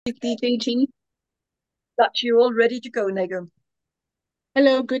DJG. That you're all ready to go, Negum.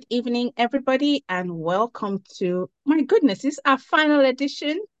 Hello, good evening, everybody, and welcome to my goodness, this is our final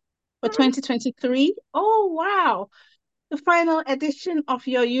edition for 2023. Oh, wow. The final edition of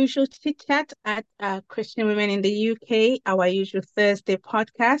your usual chit chat at Christian Women in the UK, our usual Thursday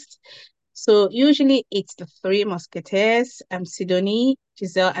podcast. So, usually it's the three musketeers, Sidonie,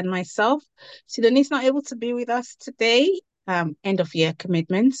 Giselle, and myself. Sidonie's not able to be with us today, end of year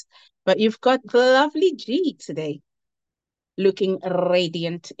commitments, but you've got the lovely G today, looking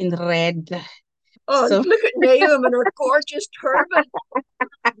radiant in red. Oh, So look at Negum and her gorgeous turban.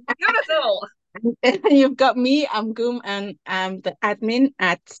 Beautiful. you've got me, I'm Goom, and I'm the admin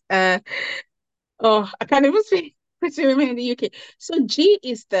at I can't even speak Christian Women in the UK. So G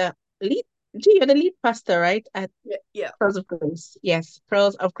is the lead. G, you're the lead pastor, right? At Yeah, yeah. Pearls of Grace. Yes,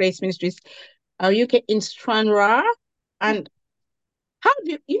 Pearls of Grace Ministries, UK in Stranraer. And how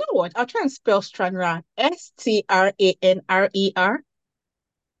do you know what? I'll try and spell Stranraer. Stranraer. Stranear.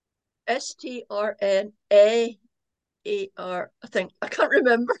 I think. I can't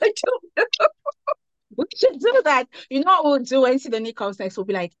remember. I don't know. We should do that. You know what we'll do when Sidonie comes next? We'll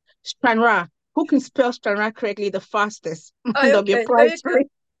be like, Stranra. Who can spell Stranra correctly the fastest? Oh, There'll be a okay, there you prize for go.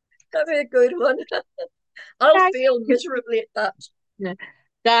 it. That'd be a good one. I'll Guys, fail miserably at that. yeah.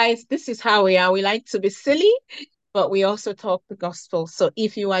 Guys, this is how we are. We like to be silly, but we also talk the gospel. So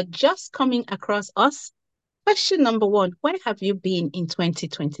if you are just coming across us, question number one, where have you been in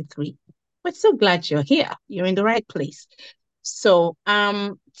 2023? We're so glad you're here. You're in the right place. So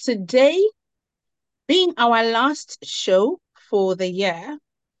today being our last show for the year,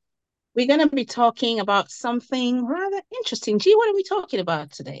 we're going to be talking about something rather interesting. Gee, what are we talking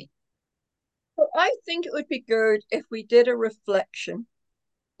about today? Well, I think it would be good if we did a reflection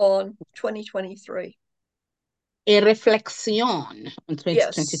on 2023. A reflection on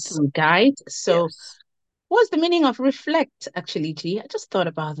Yes, 2023, guys. So, yes. what's the meaning of reflect, actually, G? I just thought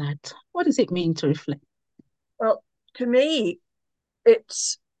about that. What does it mean to reflect? Well, to me,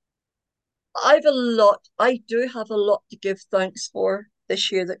 it's I do have a lot to give thanks for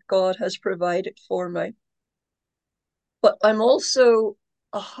this year that God has provided for me. But I'm also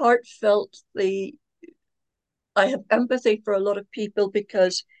a heartfeltly, I have empathy for a lot of people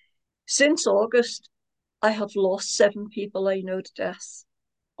because since August, I have lost 7 people I know to death.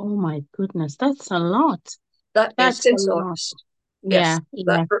 Oh my goodness, that's a lot. That is That's a since lot. August. Yeah, Yes,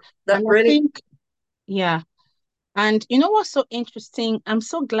 yeah. that And I really. think, yeah. And you know what's so interesting? I'm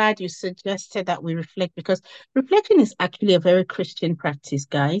so glad you suggested that we reflect because reflection is actually a very Christian practice,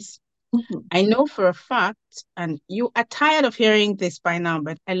 guys. Mhm. I know for a fact, and you are tired of hearing this by now,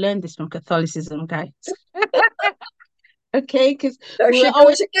 but I learned this from Catholicism, guys. Okay, because There we were she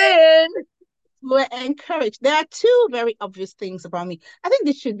always goes again. we were encouraged. There are two very obvious things about me. I think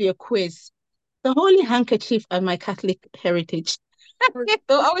this should be a quiz. The holy handkerchief and my Catholic heritage.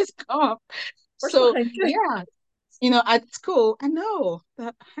 They'll always come up. Where's my So hanky? yeah, at school, I know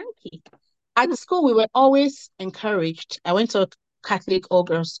the hanky. At school, we were always encouraged. I went to a Catholic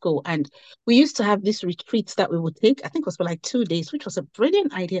all-girls school, and we used to have these retreats that we would take. I think it was for like 2 days, which was a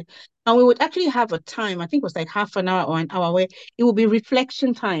brilliant idea. And we would actually have a time, I think it was like half an hour or an hour, where it would be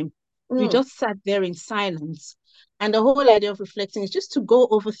reflection time. You Mm, just sat there in silence. And the whole idea of reflecting is just to go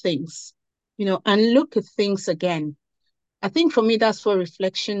over things, and look at things again. I think for me, that's what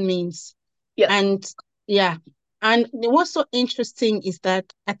reflection means. yeah. And yeah, and what's so interesting is that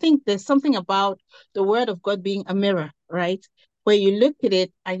I think there's something about the word of God being a mirror, right? Where you look at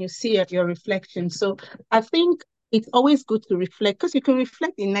it and you see at your reflection. So I think it's always good to reflect because you can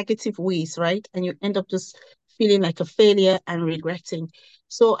reflect in negative ways, right? And you end up just feeling like a failure and regretting.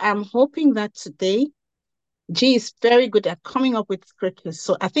 So I'm hoping that today G is very good at coming up with scriptures.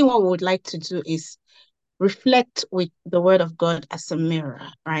 So I think what we would like to do is reflect with the word of God as a mirror,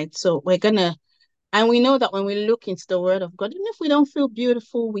 right? So and we know that when we look into the word of God, even if we don't feel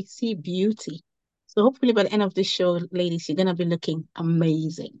beautiful, we see beauty. So hopefully by the end of this show, ladies, you're gonna be looking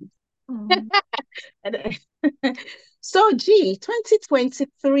amazing. Mm. So G,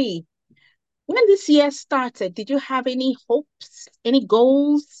 2023, when this year started, did you have any hopes, any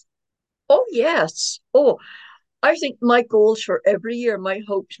goals? Oh, yes. Oh, I think my goals for every year, my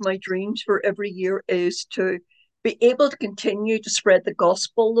hopes, my dreams for every year is to be able to continue to spread the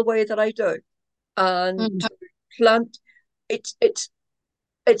gospel the way that I do and Mm, to plant. It's it's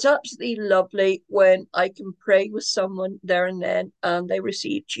absolutely lovely when I can pray with someone there and then and they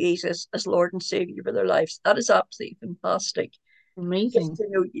receive Jesus as Lord and Savior for their lives. That is absolutely fantastic. Just amazing.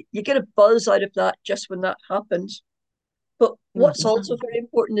 you get a buzz out of that just when that happens. But what's also Yeah. very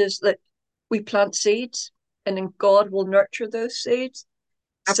important is that we plant seeds and then God will nurture those seeds.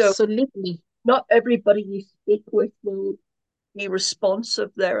 So Absolutely. not everybody you speak with will be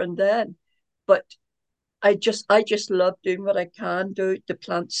responsive there and then, but I just love doing what I can do to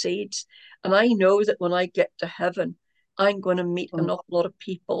plant seeds. And I know that when I get to heaven, I'm going to meet an Mm, awful lot of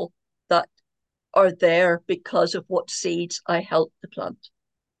people that are there because of what seeds I helped to plant.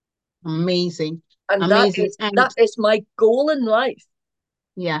 amazing. And that Amazing. is And that is my goal in life,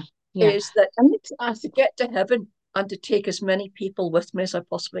 yeah, yeah. is that I need to ask, to get to heaven and to take as many people with me as I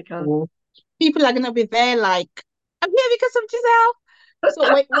possibly can. oh, people are gonna be there like, I'm here because of Giselle.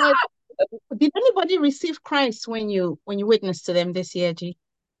 So wait, did anybody receive Christ when you witnessed to them this year, G?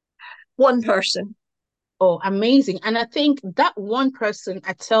 One person. Oh, amazing. And I think that one person,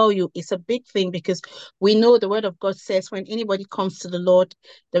 I tell you, is a big thing because we know the word of God says when anybody comes to the Lord,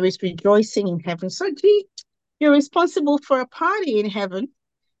 there is rejoicing in heaven. So, gee, you're responsible for a party in heaven.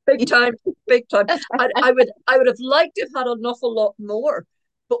 Big time, big time. I would have liked to have had an awful lot more,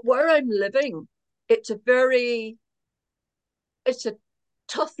 but where I'm living, it's a very it's a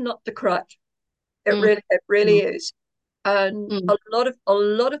tough nut to crack. Mm, It really mm, is. And mm. a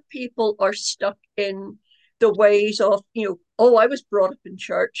lot of people are stuck in the ways of, oh, I was brought up in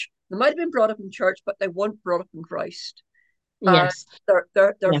church. They might have been brought up in church, but they weren't brought up in Christ. And Yes,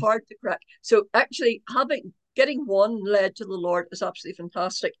 they're yes, hard to crack. So actually having getting one led to the Lord is absolutely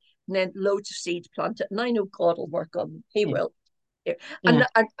fantastic. And then loads of seeds planted. And I know God will work on them. He yeah, will. Yeah. yeah.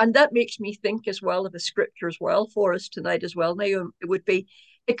 And that makes me think as well of a scripture as well for us tonight as well. Now it would be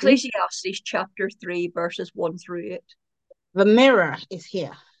Mm. Ecclesiastes chapter 3, verses 1 through 8. The mirror is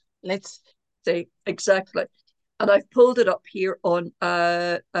here. Let's. Say exactly. And I've pulled it up here on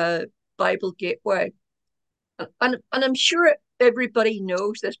Bible Gateway. And I'm sure everybody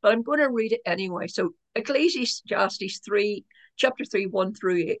knows this, but I'm going to read it anyway. So Ecclesiastes 3, chapter 3, 1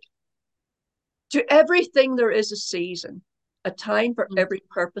 through 8. To everything there is a season, a time for Mm, every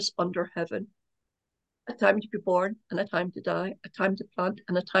purpose under heaven, a time to be born and a time to die, a time to plant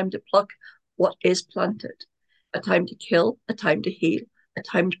and a time to pluck what is planted, a time to kill, a time to heal, a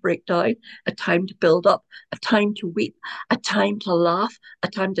time to break down, a time to build up, a time to weep, a time to laugh, a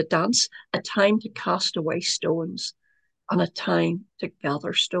time to dance, a time to cast away stones, and a time to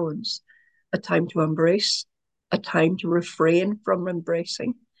gather stones, a time to embrace, a time to refrain from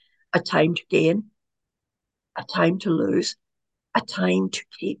embracing, a time to gain, a time to lose, a time to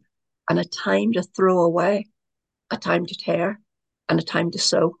keep, and a time to throw away, a time to tear and a time to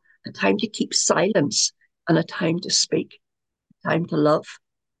sow, a time to keep silence and a time to speak, a time to love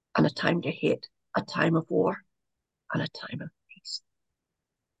and a time to hate, a time of war and a time of peace.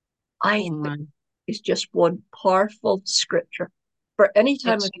 I oh think my, it's just one powerful scripture for any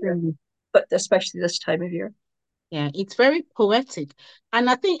time of year, extremely. but especially this time of year. Yeah, it's very poetic. And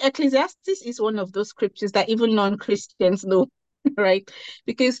I think Ecclesiastes is one of those scriptures that even non-Christians know, right?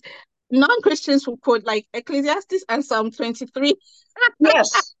 Because non-Christians will quote like Ecclesiastes and Psalm 23.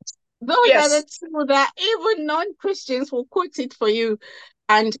 Yes, Those are the yes. two that even non-Christians will quote it for you.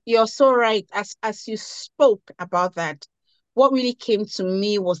 And you're so right. As you spoke about that, what really came to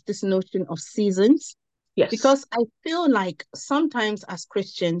me was this notion of seasons. Yes. Because I feel like sometimes as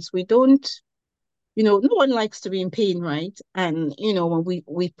Christians, we don't, no one likes to be in pain, right? And when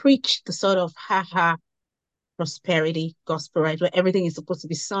we preach the sort of ha prosperity gospel, right, where everything is supposed to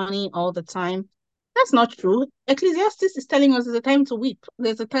be sunny all the time, that's not true. Ecclesiastes is telling us there's a time to weep,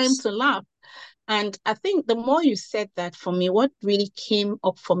 there's a time to laugh. And I think the more you said that, for me, what really came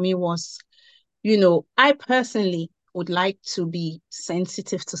up for me was, I personally would like to be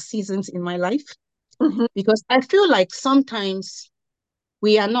sensitive to seasons in my life Mm-hmm. because I feel like sometimes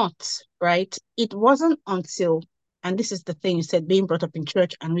we are not, right? It wasn't until, and this is the thing you said, being brought up in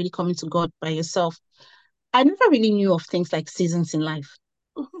church and really coming to God by yourself. I never really knew of things like seasons in life.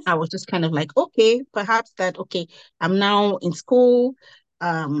 I was just kind of like, okay, perhaps that, okay, I'm now in school,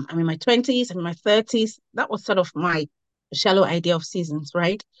 I'm in my 20s, I'm in my 30s. That was sort of my shallow idea of seasons,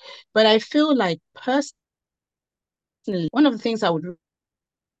 right? But I feel like personally, one of the things I would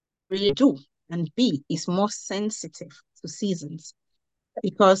really do and be is more sensitive to seasons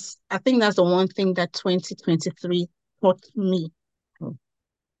because I think that's the one thing that 2023 taught me.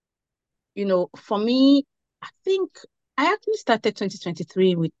 For me, I think I actually started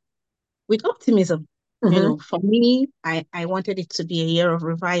 2023 with optimism. Mm-hmm. For me, I wanted it to be a year of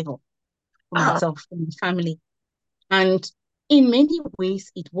revival for Ah, myself, for my family. And in many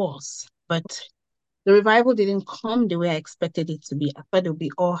ways it was, but the revival didn't come the way I expected it to be. I thought it would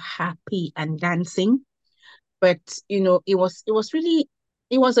be all happy and dancing. But it was really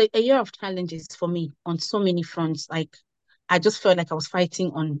it was a year of challenges for me on so many fronts. Like I just felt like I was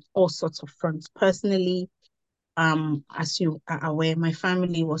fighting on all sorts of fronts, personally, As you are aware, my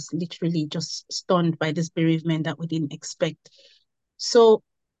family was literally just stunned by this bereavement that we didn't expect. So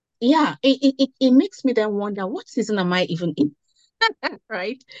yeah, it makes me then wonder what season am I even in?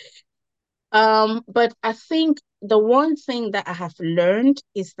 Right? But I think the one thing that I have learned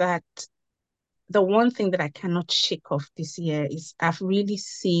is that the one thing that I cannot shake off this year is I've really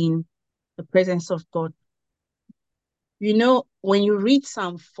seen the presence of God. You know, when you read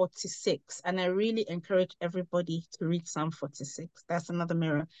Psalm 46, and I really encourage everybody to read Psalm 46. That's another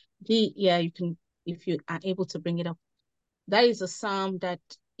mirror. Yeah, you can, if you are able to bring it up. That is a psalm that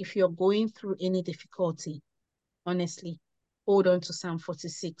if you're going through any difficulty, honestly, hold on to Psalm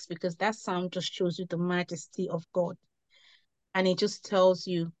 46 because that psalm just shows you the majesty of God. And it just tells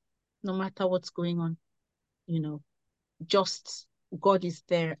you, no matter what's going on, you know, just God is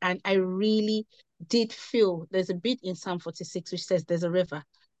there. And I really did feel there's a bit in Psalm 46 which says there's a river.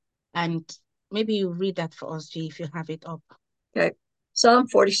 And maybe you read that for us, G, if you have it up. Okay. Psalm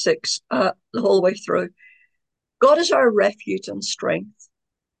 46, the whole way through. God is our refuge and strength,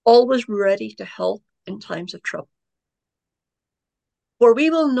 always ready to help in times of trouble. For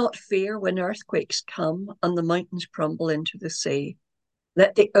we will not fear when earthquakes come and the mountains crumble into the sea.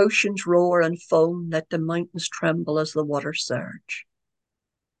 Let the oceans roar and foam, let the mountains tremble as the waters surge.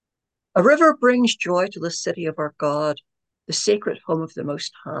 A river brings joy to the city of our God, the sacred home of the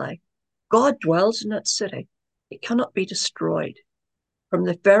Most High. God dwells in that city. It cannot be destroyed. From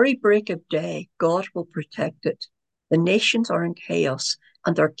the very break of day, God will protect it. The nations are in chaos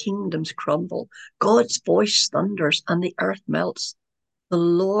and their kingdoms crumble. God's voice thunders and the earth melts. The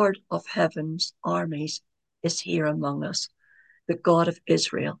Lord of heaven's armies is here among us. The God of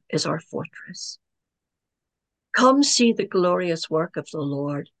Israel is our fortress. Come see the glorious work of the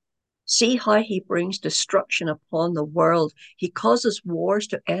Lord. See how he brings destruction upon the world. He causes wars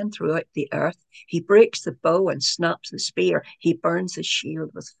to end throughout the earth. He breaks the bow and snaps the spear. He burns the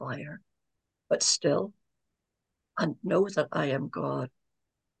shield with fire. But still, and know that I am God.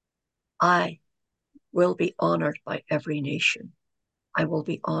 I will be honored by every nation. I will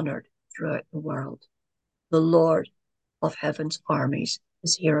be honored throughout the world. The Lord of heaven's armies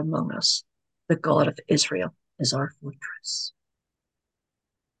is here among us. The God of Israel is our fortress.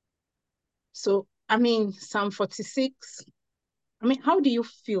 So, I mean, Psalm 46. I mean, how do you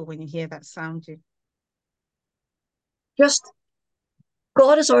feel when you hear that sound, G? Just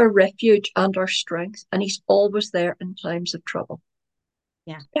God is our refuge and our strength, and He's always there in times of trouble.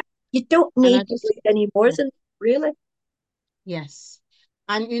 Yeah. You don't And need I to just, read any more yeah, than really. yes.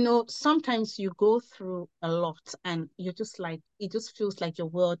 And you know, sometimes you go through a lot and you're just like, it just feels like your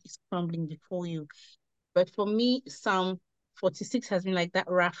world is crumbling before you. But for me, Psalm 46 has been like that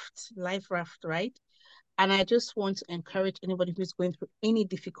raft, life raft, right? And I just want to encourage anybody who's going through any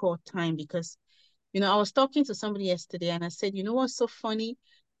difficult time because, you know, I was talking to somebody yesterday and I said, you know what's so funny?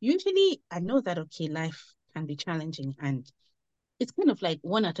 Usually I know that, okay, life can be challenging and it's kind of like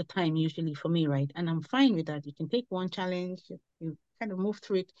one at a time usually for me, right? And I'm fine with that. You can take one challenge, you kind of move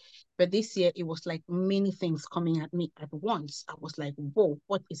through it. But this year it was like many things coming at me at once. I was like, whoa,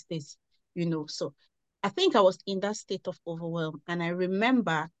 what is this? You know, so I think I was in that state of overwhelm. And I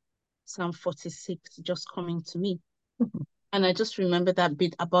remember Psalm 46 just coming to me. And I just remember that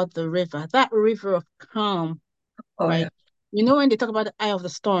bit about the river, that river of calm, Oh, yeah. right? You know, when they talk about the eye of the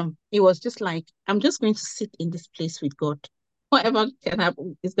storm, it was just like, I'm just going to sit in this place with God. Whatever can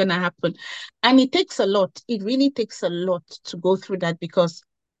happen is going to happen. And it takes a lot. It really takes a lot to go through that because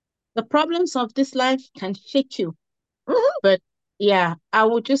the problems of this life can shake you. Mhm. But yeah, I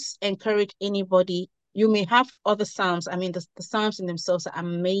would just encourage anybody. You may have other Psalms. I mean, the Psalms in themselves are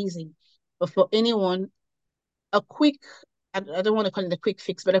amazing. But for anyone, a quick, I don't want to call it a quick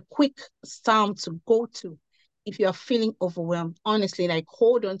fix, but a quick Psalm to go to if you are feeling overwhelmed. Honestly, like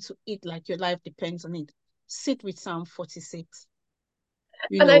hold on to it like your life depends on it. Sit with Psalm 46,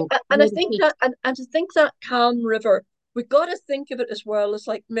 you And I know, and I think meditate. that and to think that calm river, we got to think of it as well as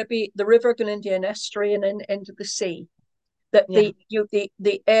like maybe the river going into an estuary and in, into the sea. That Yeah.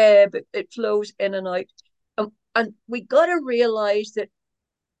 the ebb it flows in and out, and we got to realize that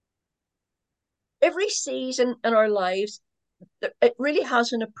every season in our lives it really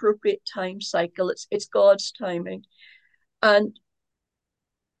has an appropriate time cycle. It's God's timing, and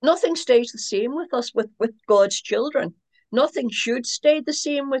nothing stays the same with us with God's children. Nothing should stay the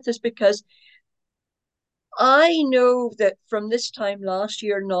same with us because I know that from this time last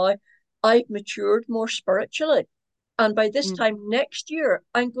year now, I've matured more spiritually. And by this Mm, time next year,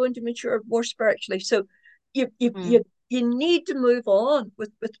 I'm going to mature more spiritually. So you you mm, you you need to move on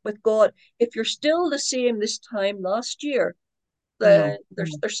with God. If you're still the same this time last year, then No,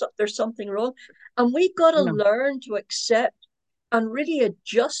 no, there's something wrong, and we got to no. learn to accept and really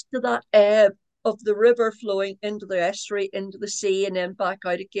adjust to that ebb of the river flowing into the estuary, into the sea, and then back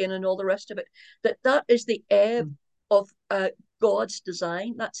out again, and all the rest of it. That is the ebb Mm, of God's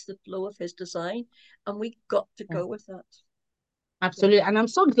design. That's the flow of His design, and we got to yeah. go with that. Yeah. Absolutely. And I'm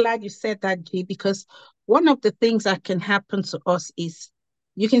so glad you said that, G, because one of the things that can happen to us is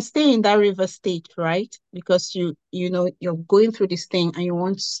you can stay in that river state, right? Because you know you're going through this thing and you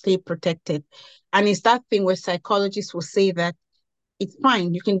want to stay protected. And it's that thing where psychologists will say that it's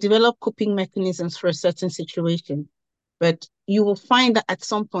fine. You can develop coping mechanisms for a certain situation, but you will find that at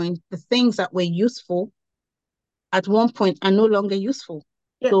some point the things that were useful at one point are no longer useful.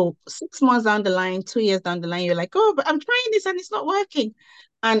 Yeah. So 6 months down the line, 2 years down the line, you're like, oh, but I'm trying this and it's not working.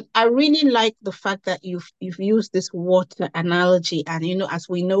 And I really like the fact that you've used this water analogy. And as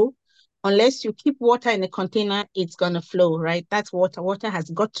we know, unless you keep water in a container, it's gonna flow, right? That's water. Water has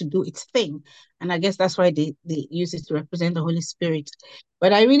got to do its thing. And I guess that's why they use it to represent the Holy Spirit.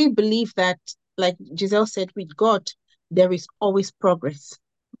 But I really believe that, like Giselle said, with God, there is always progress.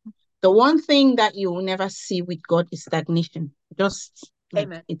 The one thing that you will never see with God is stagnation. Just like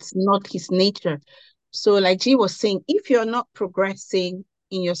Amen. it's not his nature. So, like G was saying, if you're not progressing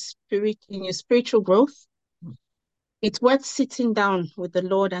in your spirit, in your spiritual growth, it's worth sitting down with the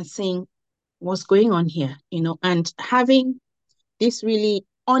Lord and saying, what's going on here? And having these really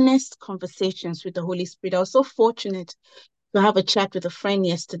honest conversations with the Holy Spirit. I was so fortunate to have a chat with a friend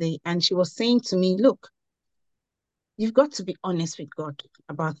yesterday, and she was saying to me, look, you've got to be honest with God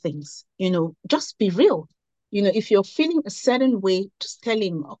about things. Just be real. If you're feeling a certain way, just tell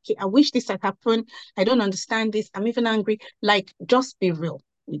him, okay, I wish this had happened. I don't understand this. I'm even angry. Like, just be real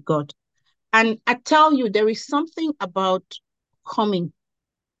with God. And I tell you, there is something about coming.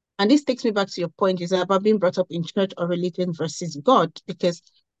 And this takes me back to your point, is about being brought up in church or religion versus God. Because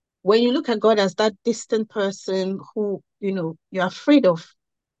when you look at God as that distant person who, you're afraid of,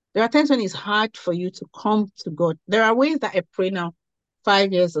 there are times when it's hard for you to come to God. There are ways that I pray now.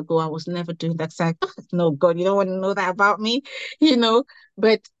 5 years ago, I was never doing that. It's like, "Oh, no, God, you don't want to know that about me, you know.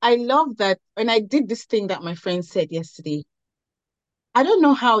 But I love that. And I did this thing that my friend said yesterday. I don't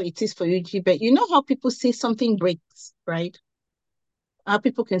know how it is for you, G, but you know how people say something breaks, right? How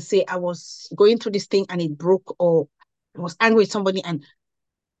people can say, I was going through this thing and it broke, or I was angry with somebody, and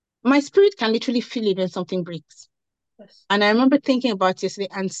my spirit can literally feel it when something breaks. Yes. And I remember thinking about yesterday,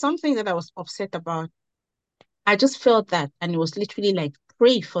 and something that I was upset about, I just felt that, and it was literally like,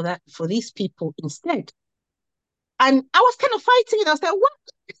 pray for that, for these people instead. And I was kind of fighting it. I was like, what?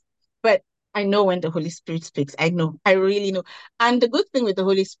 But I know when the Holy Spirit speaks. I know. I really know. And the good thing with the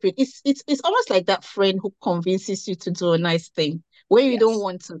Holy Spirit is it's almost like that friend who convinces you to do a nice thing where you don't Yes.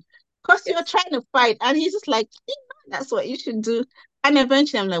 want to. Because you're Yes. trying to fight. And he's just like, yeah, that's what you should do. And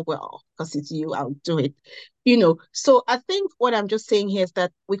eventually I'm like, well, because it's you, I'll do it. So I think what I'm just saying here is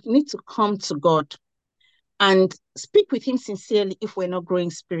that we need to come to God and speak with him sincerely if we're not growing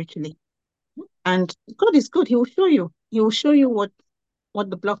spiritually. And God is good. He will show you. He will show you what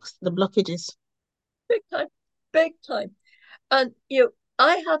the blockage is. Big time. Big time. And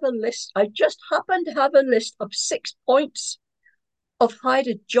I have a list. I just happen to have a list of 6 points of how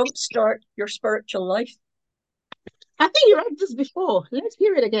to jumpstart your spiritual life. I think you read this before. Let's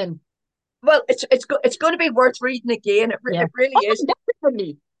hear it again. Well, it's going to be worth reading again. Yeah. It really Oh, is,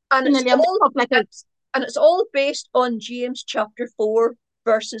 definitely. and it's Definitely. I'm all like a it's and it's all based on James chapter 4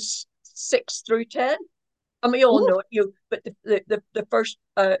 verses 6 through 10. And we all ooh, know it, but the first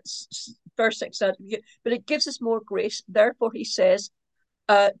 6 but it gives us more grace. Therefore, he says,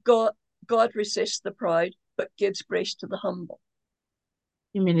 God resists the proud, but gives grace to the humble.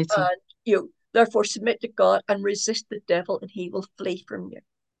 humility. And therefore submit to God and resist the devil, and he will flee from you.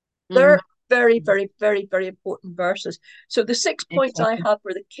 They're Mm, very, very, very, very important verses. So the 6 points I exactly. have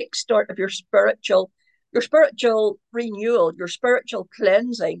for the kickstart of your spiritual renewal, your spiritual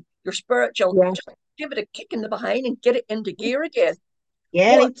cleansing, your spiritual, Yeah. just give it a kick in the behind and get it into gear again.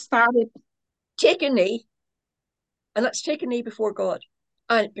 Get What? it started. Take a knee, and let's take a knee before God.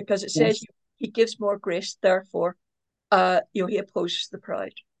 And because it says Yes. he gives more grace, therefore, he opposes the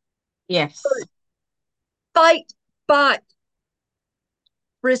proud. Yes. Fight back.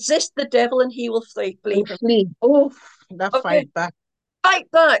 Resist the devil and he will flee And from flee. Oh, that you. Okay, fight back.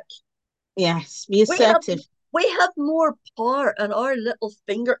 fight back. Yes. Be We have assertive. we have more power on our little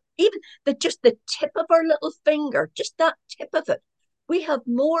finger, even just the tip of our little finger, just that tip of it. We have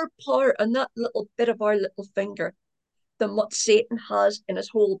more power on that little bit of our little finger than what Satan has in his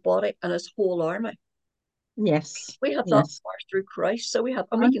whole body and his whole army. Yes. We have that Yes. power through Christ. So we have,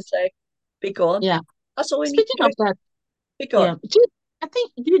 and we And can say, be gone. yeah. That's all we need to Speaking do. of that, Hey, God. Yeah. I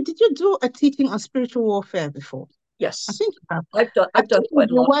think did you do a teaching on spiritual warfare before? I Yes. think you have. I I've done think it would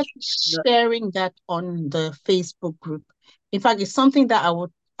quite a be lot of worth that. sharing that on the Facebook group. In fact, it's something that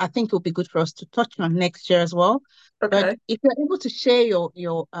I think it would be good for us to touch on next year as well. But Okay. if you're able to share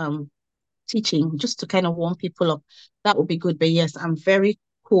your teaching just to kind of warm people up, that would be good. But yes, I'm very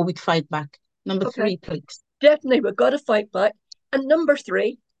cool with fight back. Number Okay. three, please. Definitely, we've got to fight back. And number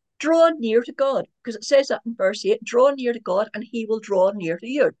three, draw near to God, because it says that in verse 8, draw near to God and he will draw near to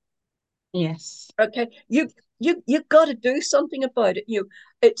you. Yes. Okay. You got to do something about it.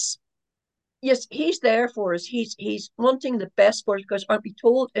 It's yes, he's there for us. He's wanting the best for us because aren't we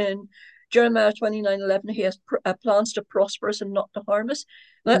told in Jeremiah 29:11 he has plans to prosper us and not to harm us?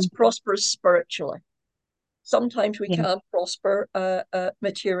 That's Mm, prosperous spiritually. Sometimes we yeah. can prosper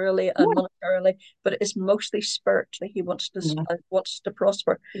materially and Yeah. monetarily, but it is mostly spiritually. He Yeah. wants to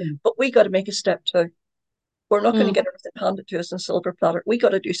prosper, Yeah. but we got to make a step too. We're not going to Mm, get everything handed to us in silver platter. We got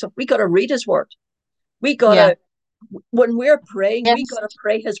to do something. We got to read His word. We got yeah. to when we're praying, we Yes. got to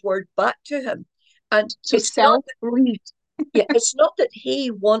pray His word back to Him. And To self read. it's not that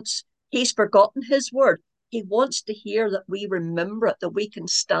He's forgotten His word. He wants to hear that we remember it, that we can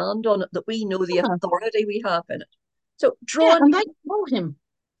stand on it, that we know the Yeah. authority we have in it. So Yeah. draw And I know him.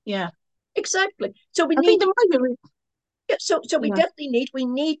 Yeah. exactly. So we I think need the more you read, so we yeah. definitely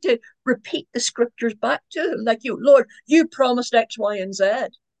need to repeat the scriptures back to him, like Lord, you promised X, Y, and Z,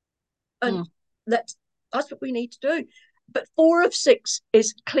 and Mm, that's what we need to do. But 4 of 6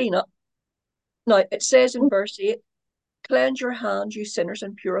 is clean up. Now it says in mm, verse 8, cleanse your hands, you sinners,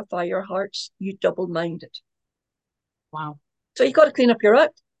 and purify your hearts, you double-minded. wow. So you got to clean up your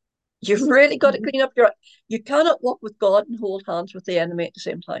act. You've really got to Mhm. clean up your act. You cannot walk with God and hold hands with the enemy at the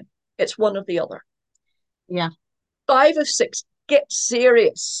same time. It's one or the other. Yeah. 5 of 6, get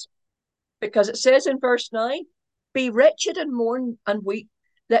serious. Because it says in verse 9, be wretched and mourn and weep.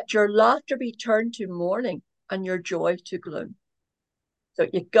 Let your laughter be turned to mourning and your joy to gloom. So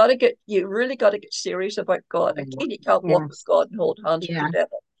you really got to get serious about God. Yeah. Again, you can't walk with Yes. God and hold hands with the Yeah.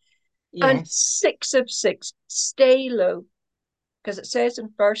 devil. And Yes. 6 of 6, stay low. Because it says in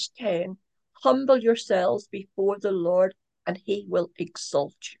verse 10, humble yourselves before the Lord and he will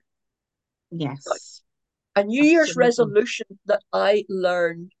exalt you. Yes. A New Year's Absolutely. resolution that I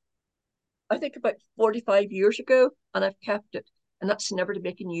learned I think about 45 years ago, and I've kept it. And that's never to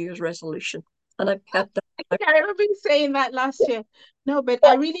make a New Year's resolution. And I've kept that. I remember you saying that last year. No, but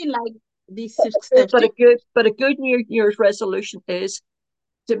I really like these 6 steps. But a good New Year's resolution is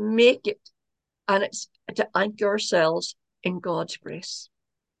to make it, and it's to anchor ourselves in God's grace.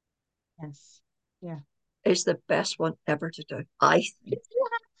 Yes. Yeah. Is the best one ever to do. I Do think. you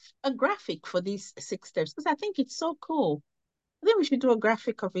have a graphic for these 6 steps? Because I think it's so cool. I think we should do a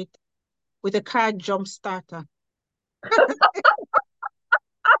graphic of it with a car jump starter.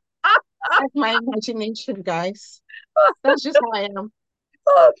 That's my imagination, guys. That's just how I am.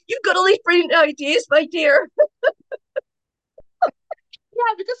 Oh, you've got all these brilliant ideas, my dear.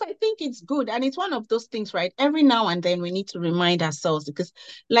 Yeah, because I think it's good. And it's one of those things, right? Every now and then we need to remind ourselves because,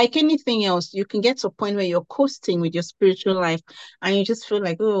 like anything else, you can get to a point where you're coasting with your spiritual life and you just feel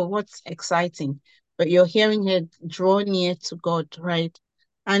like, oh, what's exciting? But you're hearing it draw near to God, right?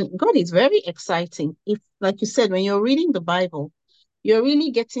 And God is very exciting. If, like you said, when you're reading the Bible, you're really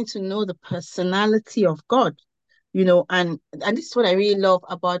getting to know the personality of God, and this is what I really love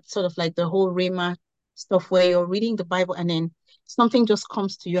about sort of like the whole Rhema stuff where you're reading the Bible and then something just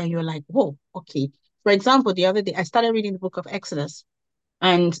comes to you and you're like, whoa, okay. For example, the other day I started reading the book of Exodus,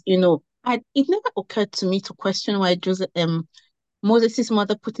 and it never occurred to me to question why Moses'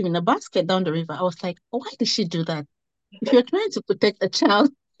 mother put him in a basket down the river. I was like, oh, why did she do that? If you're trying to protect a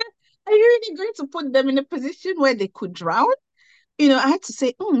child, are you really going to put them in a position where they could drown? I had to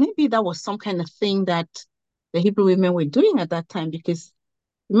say, oh, maybe that was some kind of thing that the Hebrew women were doing at that time because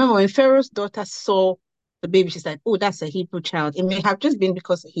remember, when Pharaoh's daughter saw the baby, she's like, oh, that's a Hebrew child. It may have just been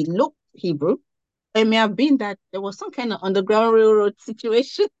because he looked Hebrew. It may have been that there was some kind of underground railroad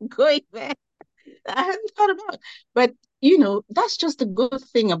situation going there that I hadn't thought about. But, that's just the good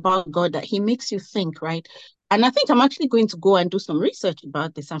thing about God that he makes you think, right? And I think I'm actually going to go and do some research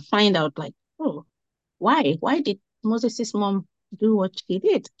about this and find out, like, oh, why? Why did Moses' mom do what she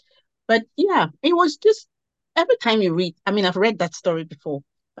did? But yeah, it was just every time you read, I mean, I've read that story before,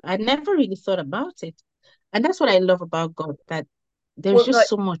 but I never really thought about it. And that's what I love about God, that there's Well, now, just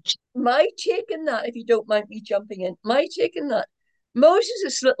so much. my take in that, if you don't mind me jumping in, my take in that,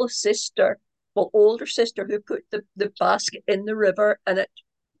 Moses' little sister, well, older sister who put the basket in the river and it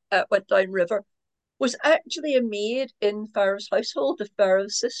went down river, was actually a maid in Pharaoh's household, the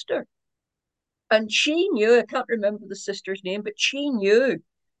Pharaoh's sister. And she knew, I can't remember the sister's name, but she knew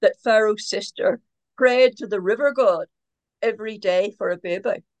that Pharaoh's sister prayed to the river god every day for a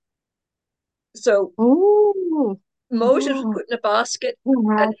baby. So Oh, Moses was oh, put in a basket and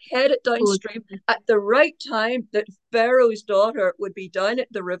that's headed good. downstream at the right time that Pharaoh's daughter would be down at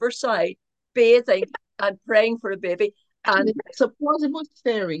the riverside bathing and praying for a baby. Actually, And that's a plausible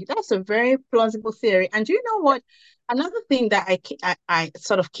theory. That's a very plausible theory. And do you know what? Another thing that I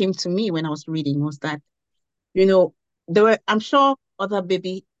sort of came to me when I was reading was that, you know, there were, I'm sure other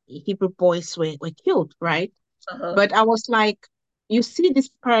baby Hebrew boys were killed, right? uh-huh, But I was like, you see this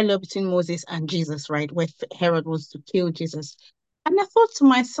parallel between Moses and Jesus, right? Where Herod was to kill Jesus. And I thought to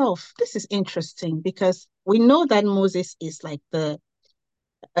myself, this is interesting because we know that Moses is like a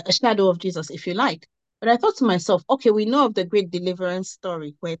shadow of Jesus, if you like. But I thought to myself, okay, we know of the great deliverance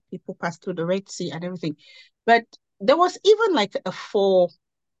story where people passed through the Red Sea and everything. But there was even like a fall,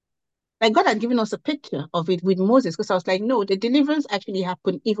 like God had given us a picture of it with Moses, because I was like, no, the deliverance actually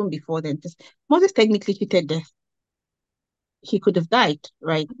happened even before then. Because Moses technically cheated death. He could have died,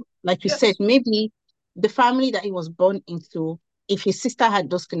 right? Like you said, yes, maybe the family that he was born into, if his sister had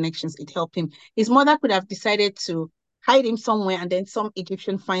those connections, it helped him. His mother could have decided to hide him somewhere and then some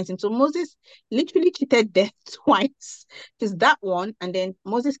Egyptian finds him. So Moses literally cheated death twice. Just that one, and then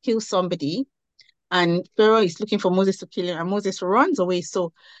Moses kills somebody, and Pharaoh is looking for Moses to kill him, and Moses runs away.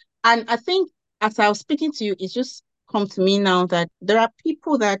 So, and I think as I was speaking to you, it's just come to me now that there are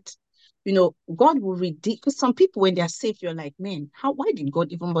people that, God will redeem. Because some people, when they are saved, you're like, man, why did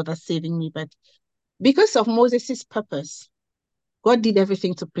God even bother saving me? But because of Moses's purpose, God did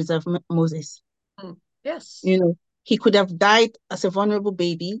everything to preserve Moses. mm, yes, You know, he could have died as a vulnerable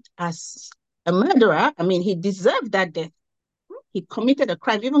baby, as a murderer. I mean, he deserved that death. He committed a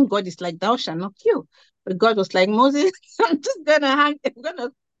crime. Even God is like, thou shalt not kill. But God was like, Moses, I'm just gonna hang, I'm gonna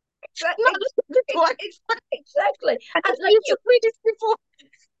not exactly, this one. exactly. I And just like need to free these people.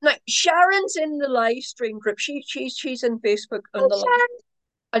 now, Sharon's in the live stream group. She's in Facebook on I'm the live, sorry.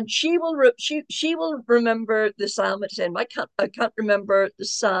 and she will remember the psalm it's in. I can't remember the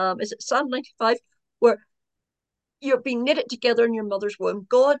psalm. Is it Psalm 95? Where you're being knitted together in your mother's womb.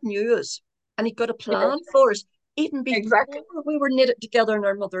 God knew us, and He got a Yes, plan for us even exactly. before we were knitted together in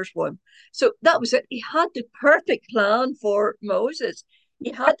our mother's womb. So that was it. He had the perfect plan for Moses.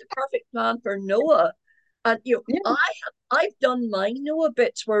 He had the perfect plan for Noah. And Yeah, I've done my Noah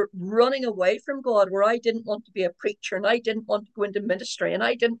bits where running away from God, where I didn't want to be a preacher and I didn't want to go into ministry and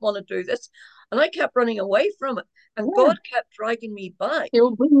I didn't want to do this. And I kept running away from it. And yeah. God kept dragging me back. He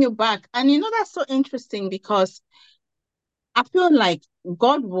will bring you back. And that's so interesting because I feel like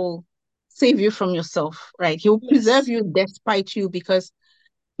God will save you from yourself, right? He will preserve Yes. you despite you because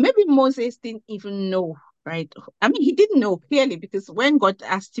maybe Moses didn't even know, right? I mean, he didn't know clearly because when God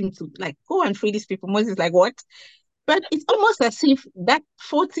asked him to like go and free these people, Moses like, what? But it's almost as if that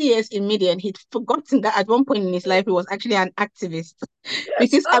 40 years in Midian, he'd forgotten that at one point in his life he was actually an activist. Yes.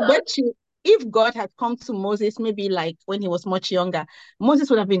 Because I bet you, if God had come to Moses, maybe like when he was much younger, Moses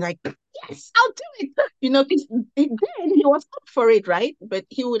would have been like, yes, I'll do it. Because then he was up for it, right? But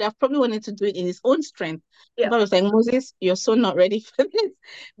he would have probably wanted to do it in his own strength. Yeah. God was like, Moses, you're so not ready for this.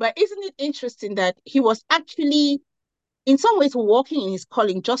 But isn't it interesting that he was actually, in some ways, walking in his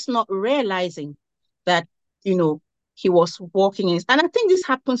calling, just not realizing that, you know, he was walking in his, and I think this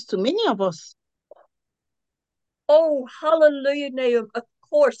happens to many of us. Oh, hallelujah, Nahum, of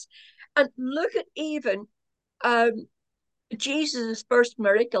course. And look at even um, Jesus' first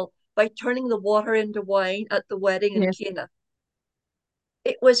miracle by turning the water into wine at the wedding in Yes. Cana.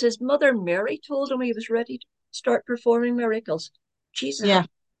 It was his mother Mary told him he was ready to start performing miracles. Jesus Yeah.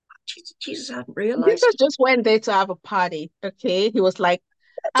 hadn't, Jesus hadn't realized. Jesus just went there to have a party. Okay. He was like,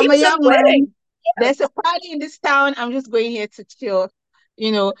 He I'm a was at a young man. wedding. Yeah. There's a party in this town. I'm just going here to chill.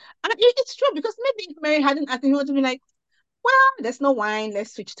 And it's true because maybe if Mary hadn't asked him, he would have been like, well, there's no wine.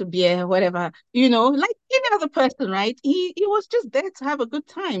 Let's switch to beer, whatever. Like any other person, right? He was just there to have a good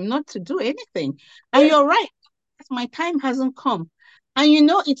time, not to do anything. And Yes. you're right. My time hasn't come. And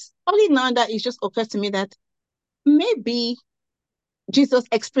it's only now that it just occurs to me that maybe Jesus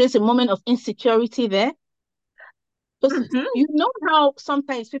experienced a moment of insecurity there. Because Mm-hmm. how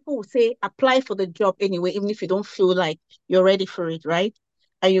sometimes people will say, apply for the job anyway, even if you don't feel like you're ready for it, right?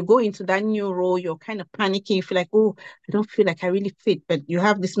 And you go into that new role, you're kind of panicking. You feel like, oh, I don't feel like I really fit. But you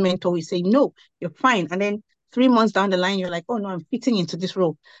have this mentor who say, no, you're fine. And then 3 months down the line, you're like, oh, no, I'm fitting into this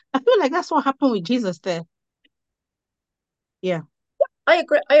role. I feel like that's what happened with Jesus there. Yeah. I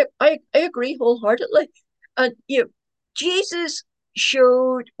agree. I agree wholeheartedly. And Jesus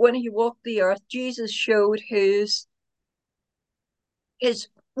showed when he walked the earth. Jesus showed his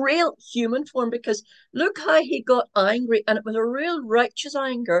real human form, because look how he got angry, and it was a real righteous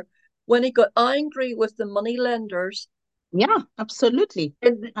anger when he got angry with the money lenders Yeah, absolutely.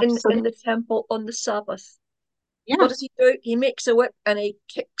 in Absolutely. the temple on the Sabbath. What Yeah. does he do? He makes a whip and he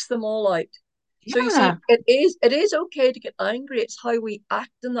kicks them all out. So you see, Yeah. it is okay to get angry. It's how we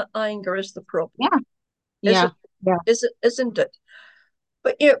act in that anger is the problem. Yeah. Is Yeah. it? Yeah. Is it? Isn't it?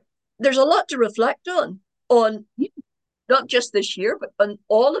 But there's a lot to reflect on Yeah. not just this year, but on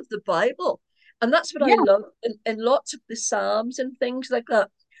all of the Bible. And that's what I Yeah. love in lots of the Psalms and things like that,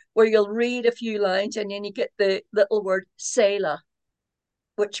 where you'll read a few lines and then you get the little word Selah,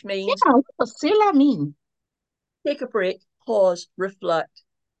 which means Yeah. What does sailor mean? take a break, pause, reflect.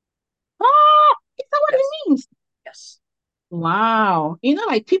 Oh, is that what it Yes, means? yes. Wow.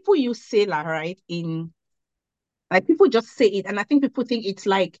 Like people use sailor, right? Like people just say it, and I think people think it's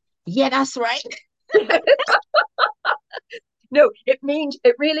like, yeah, that's right. No, it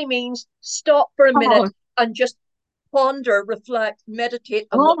really means stop for a minute Oh, and just ponder, reflect, meditate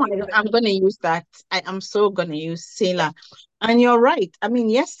on oh what my you're God, doing. I'm gonna use that. I am so gonna use sailor. Yes. And you're right. I mean,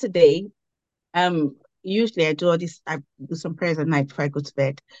 yesterday, usually I do all this, I do some prayers at night before I go to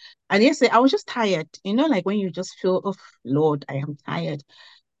bed. And yesterday I was just tired, like when you just feel, oh Lord, I am tired.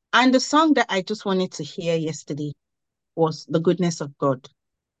 And the song that I just wanted to hear yesterday was The Goodness of God.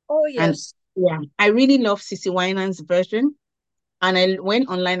 Oh, And yes. yeah, I really love Cece Winans' version. And I went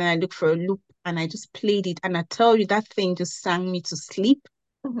online and I looked for a loop and I just played it. And I tell you, that thing just sang me to sleep.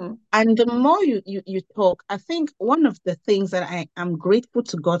 Mm-hmm. And the more you talk, I think one of the things that I am grateful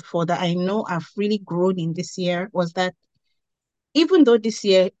to God for that I know I've really grown in this year was that even though this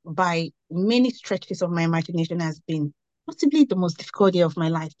year, by many stretches of my imagination, has been possibly the most difficult year of my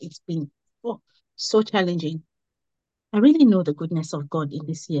life, it's been oh, so challenging. I really know the goodness of God in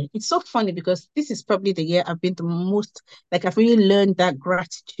this year. It's so funny because this is probably the year I've been the most, like, I've really learned that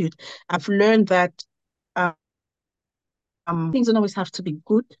gratitude. I've learned that things don't always have to be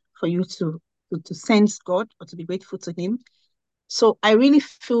good for you to sense God or to be grateful to Him. So I really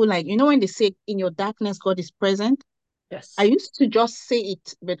feel like, when they say in your darkness, God is present, I Yes. used to just say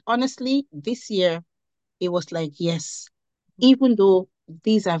it, but honestly, this year it was like, yes, even though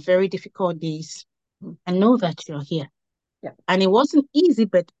these are very difficult days, Mm-hmm. I know that you're here. Yeah. And it wasn't easy,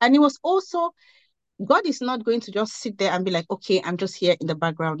 and it was also, God is not going to just sit there and be like, okay, I'm just here in the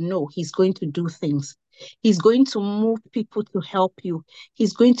background. No, He's going to do things. He's going to move people to help you.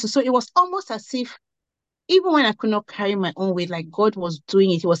 So it was almost as if even when I could not carry my own weight, like God was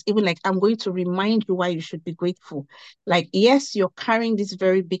doing it, He was even like, I'm going to remind you why you should be grateful. Like, yes, you're carrying this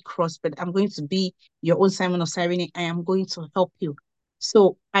very big cross, but I'm going to be your own Simon of Cyrene. I am going to help you.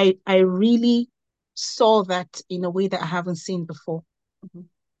 So I really saw that in a way that I haven't seen before. Mm-hmm.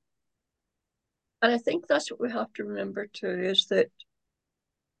 And I think that's what we have to remember too, is that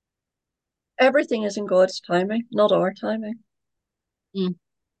everything is in God's timing, not our timing. Mm,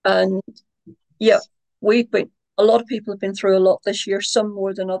 And yeah, we've been a lot of people have been through a lot this year, some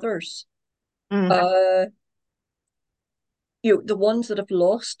more than others. mm, Uh, the ones that have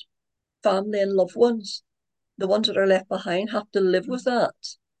lost family and loved ones, the ones that are left behind have to live with that.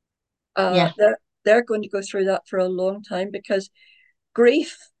 Uh, yeah, they're they're going to go through that for a long time, because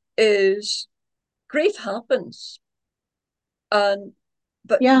grief is grief happens, and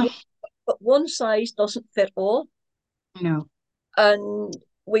but yeah, but one size doesn't fit all, no. and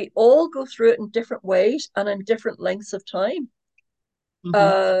we all go through it in different ways and in different lengths of time. Mm-hmm.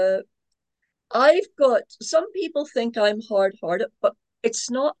 Uh, I've got some people think I'm hard hearted, but it's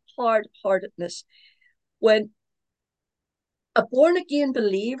not hard heartedness. When a born again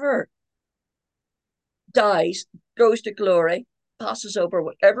believer dies, goes to glory, passes over,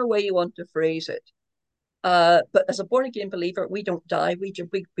 whatever way you want to phrase it. But as a born again believer, we don't die. We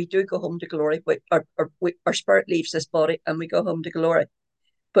do go home to glory. Our spirit leaves this body and we go home to glory.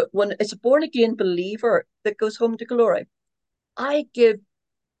 But when it's a born again believer that goes home to glory, I give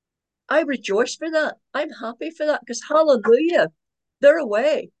I rejoice for that. I'm happy for that, because hallelujah, they're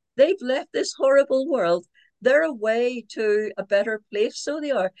away. They've left this horrible world. They're away to a better place. So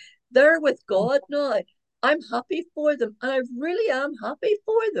they are. They're with God now. I'm happy for them. And I really am happy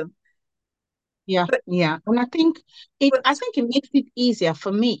for them. Yeah, But, yeah. And I but think it makes it easier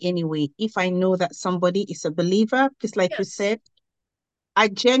for me anyway, if I know that somebody is a believer, because like you yes, said, I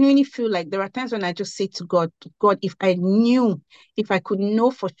genuinely feel like there are times when I just say to God, God, if I could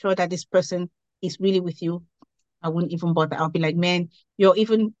know for sure that this person is really with you, I wouldn't even bother. I'll be like, man, you're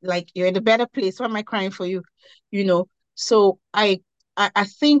in a better place. Why am I crying for you? You know. So I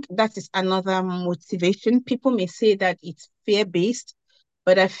think that is another motivation. People may say that it's fear-based,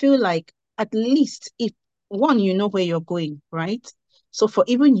 but I feel like at least if one, you know where you're going, right? So for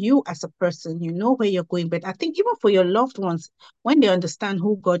even you as a person, you know where you're going. But I think even for your loved ones, when they understand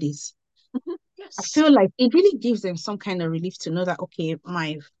who God is, Mhm. I Yes. feel like it really gives them some kind of relief to know that, okay,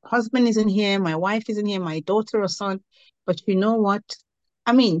 my husband isn't here, my wife isn't here, my daughter or son. But you know what?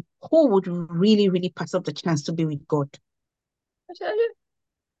 I mean, who would really, really pass up the chance to be with God? I tell you,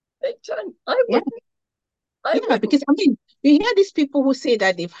 big time. I Yeah. wouldn't. I Yeah, wouldn't. because I mean, you hear these people who say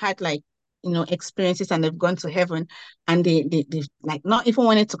that they've had like, experiences and they've gone to heaven and they've like not even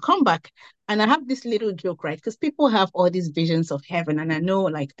wanted to come back. And I have this little joke, right? Because people have all these visions of heaven. And I know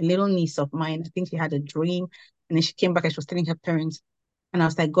like a little niece of mine, I think she had a dream and then she came back and she was telling her parents. And I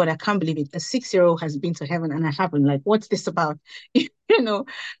was like, God, I can't believe it. A 6-year-old has been to heaven and I haven't. Like, what's this about? You know,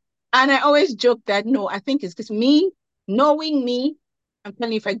 and I always joke that no, I think it's just me, knowing me. I'm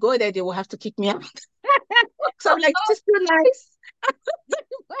telling you, if I go there, they will have to kick me out. So I'm like, this is too nice.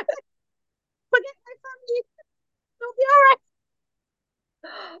 Forget my family. It'll be all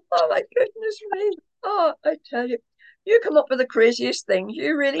Oh my goodness me. Oh, I tell you, you come up with the craziest things.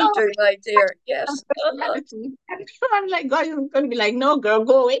 You really right. do, my dear. No, Yes. personality. And so I'm like, God is going to be like, no, girl,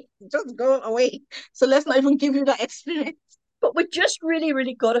 go away. Just go away. So let's not even give you that experience. But we just really,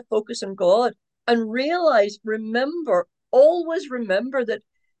 really got to focus on God and realize, remember, always remember that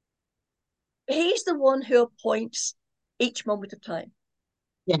He's the one who appoints each moment of time.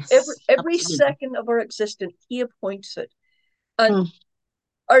 Every Yes, every absolutely. second of our existence, He appoints it. And Mm,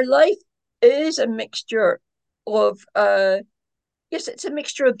 our life is a mixture of yes, it's a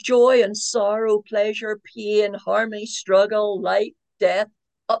mixture of joy and sorrow, pleasure, pain, harmony, struggle, life, death,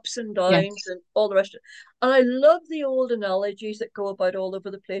 ups and downs, yes. and all the rest of it. And I love the old analogies that go about all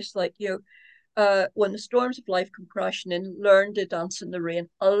over the place, like, when the storms of life come crashing in, learn to dance in the rain.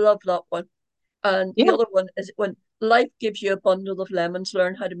 I love that one. And the Yeah, other one is when life gives you a bundle of lemons,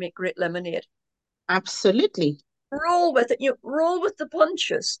 learn how to make great lemonade. absolutely. Roll with it. You roll with the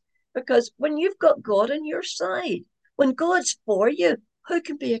punches. Because when you've got God on your side, when God's for you, who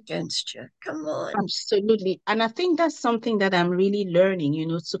can be against you? Come on. Absolutely. And I think that's something that I'm really learning,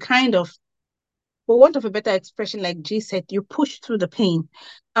 to kind of, for want of a better expression, like G said, you push through the pain.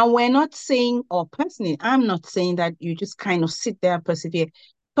 And we're not saying, or personally, I'm not saying that you just kind of sit there and persevere.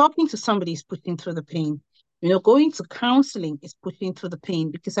 Talking to somebody is pushing through the pain. Going to counseling is pushing through the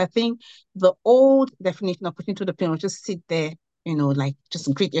pain because I think the old definition of pushing through the pain was just sit there, like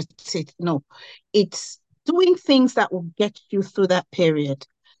just grit your teeth. No, it's doing things that will get you through that period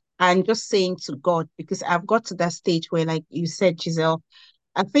and just saying to God, because I've got to that stage where, like you said, Giselle,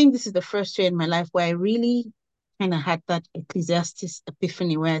 I think this is the first year in my life where I really kind of had that Ecclesiastes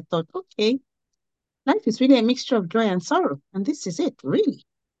epiphany where I thought, okay, life is really a mixture of joy and sorrow. And this is it, really.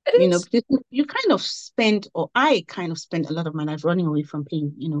 It is. Because you kind of spend, or I kind of spend a lot of my life running away from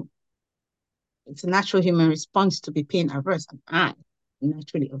pain. It's a natural human response to be pain averse. And I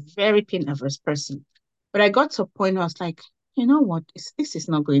naturally a very pain averse person. But I got to a point where I was like, you know what? This is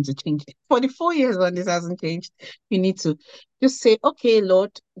not going to change. For the 4 years when this hasn't changed, you need to just say, okay,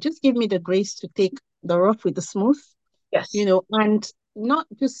 Lord, just give me the grace to take the rough with the smooth, Yes. and not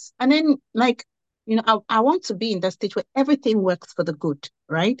just, and then like, I want to be in that stage where everything works for the good,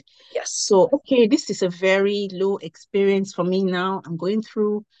 right? Yes. So, okay, this is a very low experience for me now. I'm going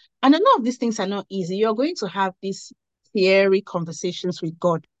through, and a lot of these things are not easy. You're going to have these theory conversations with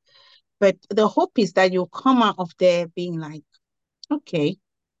God, but the hope is that you'll come out of there being like, okay,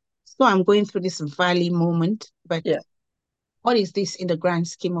 so I'm going through this valley moment, but Yeah. what is this in the grand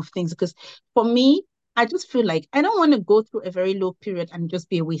scheme of things? Because for me, I just feel like I don't want to go through a very low period and just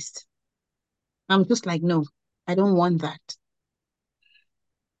be a waste. I'm just like, no, I don't want that.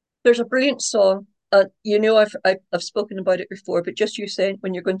 There's a brilliant song. I've spoken about it before, but just you saying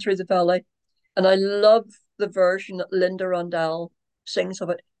when you're going through the valley, and I love the version that Linda Rondell sings of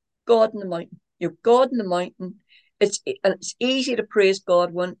it. God in the mountain. You're God in the mountain. It's easy to praise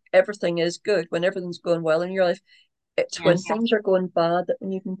God when everything is good, when everything's going well in your life. It's when Yes, things are going bad that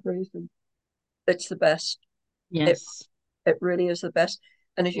when you can praise Him, it's the best. It yes, it really is the best.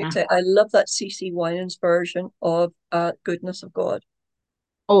 And as you yeah. say, I love that CC Winans version of "Goodness of God."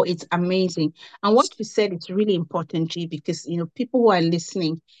 Oh, it's amazing. And what you said is really important, G, because people who are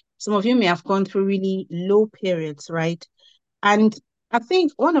listening, some of you may have gone through really low periods, right? And I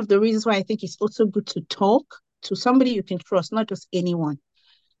think one of the reasons why I think it's also good to talk to somebody you can trust, not just anyone,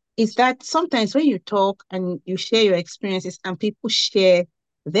 is that sometimes when you talk and you share your experiences and people share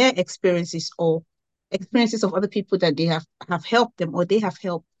their experiences or experiences of other people that they have helped them or they have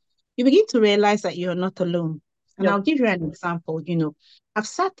helped, you begin to realize that you're not alone. And No, I'll give you an example. I've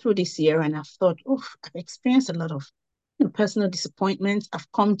sat through this year and I've thought, oh, I've experienced a lot of personal disappointments.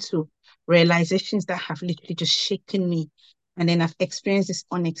 I've come to realizations that have literally just shaken me. And then I've experienced this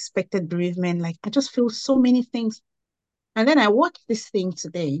unexpected bereavement. Like I just feel so many things. And then I watched this thing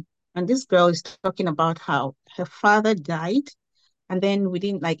today, and this girl is talking about how her father died. And then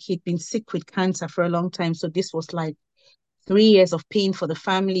within, like, he'd been sick with cancer for a long time. So this was like 3 years of pain for the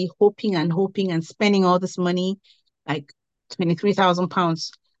family, hoping and spending all this money, like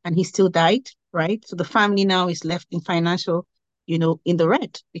 £23,000, and he still died, right? So the family now is left in financial, in the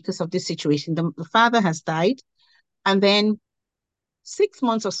red because of this situation. The father has died, and then 6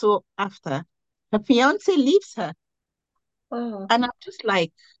 months or so after, her fiance leaves her. Oh, And I'm just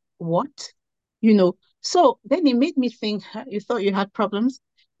like, what? You know, so then it made me think, "Huh, you thought you had problems?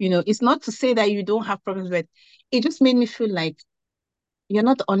 It's not to say that you don't have problems, but it just made me feel like you're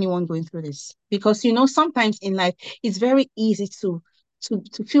not the only one going through this. Because, sometimes in life, it's very easy to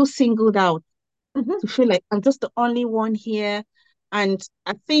feel singled out, mhm. to feel like I'm just the only one here. And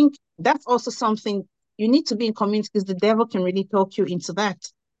I think that's also something you need to be in community because the devil can really talk you into that.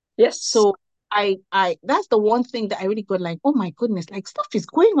 Yes, So I that's the one thing that I really got like, oh my goodness, like stuff is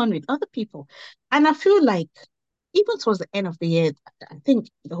going on with other people. And I feel like even towards the end of the year, I think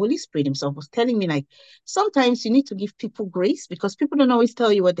the Holy Spirit himself was telling me like sometimes you need to give people grace because people don't always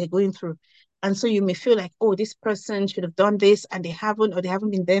tell you what they're going through. And so you may feel like, oh, this person should have done this and they haven't, or they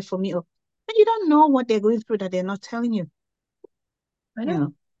haven't been there for me, or and you don't know what they're going through that they're not telling you, I you know.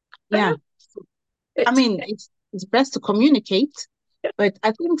 know. I Yeah. know. I It's mean, it's best to communicate, but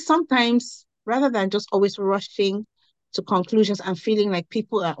I think sometimes rather than just always rushing to conclusions and feeling like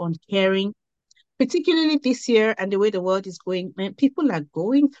people are uncaring, particularly this year and the way the world is going, man, people are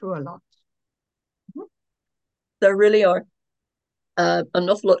going through a lot. there really are an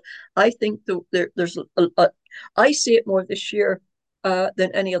awful lot. I think there's I see it more this year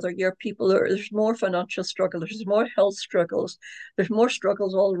than any other year. There's more financial struggle, there's more health struggles, there's more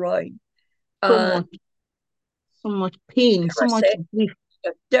struggles all around. So And so much pain, dare so I much say, grief.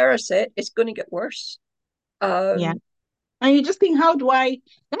 dare I say it, it's going to get worse. Yeah. Um, And you just think, how do I?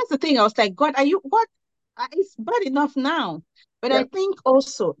 That's the thing. I was like, God, are you what? It's bad enough now. But yeah, I think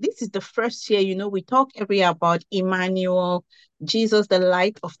also this is the first year, we talk every year about Emmanuel, Jesus, the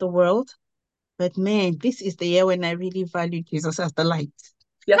light of the world. But man, this is the year when I really value Jesus as the light.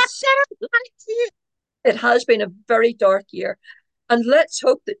 yes, Light. it has been a very dark year. And let's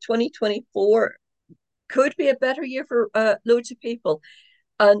hope that 2024 could be a better year for loads of people.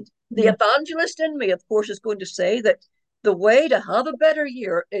 And the Mm, evangelist in me, of course, is going to say that the way to have a better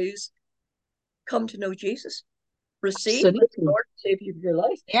year is come to know Jesus, receive Him as absolutely. Lord and Savior of your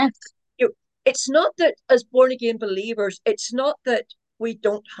life. Yes. You know, it's not that as born again believers, it's not that we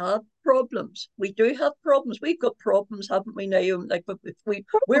don't have problems. We do have problems. We've got problems, haven't we, Naomi? Like if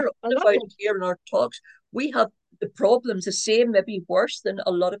we're A on lot about it of here in our talks, we have the problems the same, maybe worse than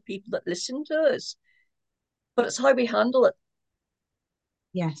a lot of people that listen to us. But it's how we handle it.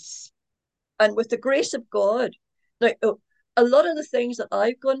 yes. And with the grace of God, now a lot of the things that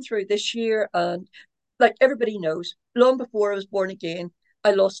I've gone through this year, and like everybody knows, long before I was born again,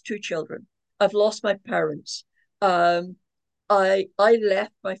 I lost two children. I've lost my parents. Um, I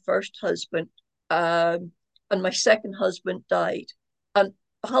left my first husband, and my second husband died. And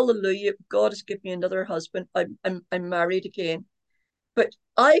hallelujah, God has given me another husband. I'm married again. But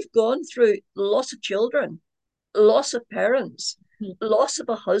I've gone through loss of children, loss of parents, Mm, loss of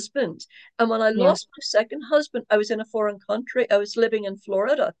a husband. And when I yeah. lost my second husband, I was in a foreign country. I was living in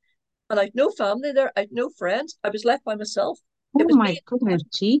Florida, and I'd no family there. I'd no friends. I was left by myself. It Oh was my me. goodness,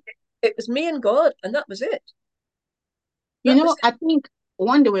 G. It was me and God, and that was it. You That was know, it. I think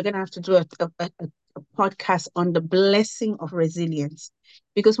one day we're going to have to do a podcast on the blessing of resilience.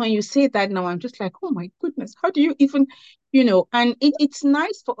 Because when you say that now, I'm just like, oh my goodness, how do you even, and it's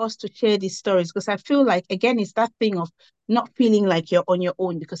nice for us to share these stories because I feel like, again, it's that thing of not feeling like you're on your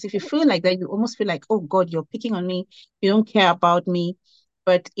own. Because if you feel like that, you almost feel like, oh God, you're picking on me, you don't care about me.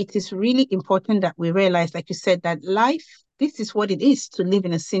 But it is really important that we realize, like you said, that life, this is what it is to live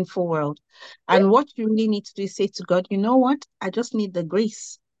in a sinful world. Yeah, And what you really need to do is say to God, you know what? I just need the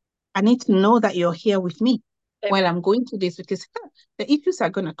grace. I need to know that you're here with me while amen. I'm going through this because the issues are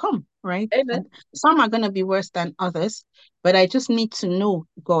going to come, right? Amen. And some are going to be worse than others. But I just need to know,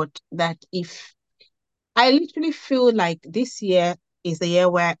 God, that if I literally feel like this year is the year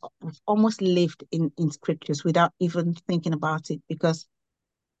where I've almost lived in scriptures without even thinking about it because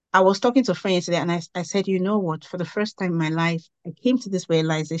I was talking to a friend today and I said, you know what, for the first time in my life, I came to this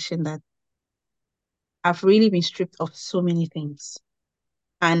realization that I've really been stripped of so many things.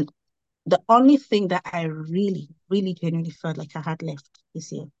 And the only thing that I really, really genuinely felt like I had left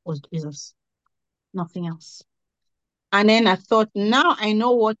this year was Jesus, nothing else. And then I thought, now I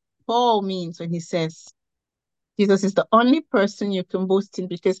know what Paul means when he says, Jesus is the only person you can boast in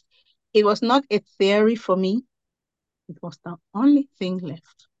because it was not a theory for me. It was the only thing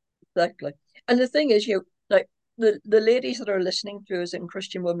left. Exactly. And the thing is, like the ladies that are listening to us in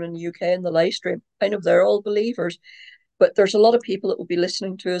Christian Women in the UK in the live stream, I know they're all believers, but there's a lot of people that will be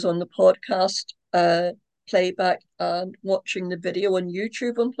listening to us on the podcast playback and watching the video on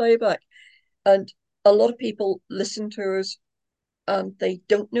YouTube on playback. And a lot of people listen to us and they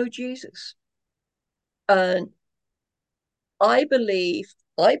don't know Jesus. And I believe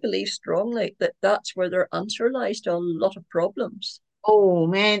strongly that that's where their answer lies to a lot of problems. Oh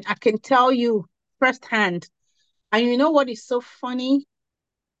man, I can tell you firsthand. And you know what is so funny?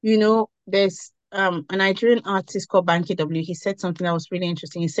 There's a Nigerian artist called Banky W. He said something that was really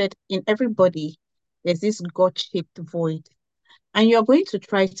interesting. He said, in everybody, there's this God-shaped void, and you're going to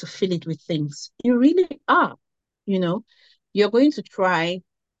try to fill it with things. You really are. You know, you're going to try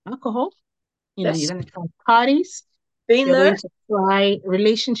alcohol, you're Yes, going to try parties, been you're going there, to try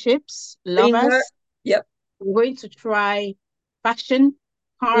relationships, been there. lovers, Yep, you're going to try fashion,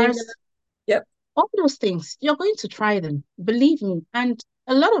 been there. cars, Yep. all those things. You're going to try them, believe me. And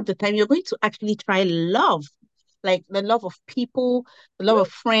a lot of the time, you're going to actually try love, like the love of people, the love of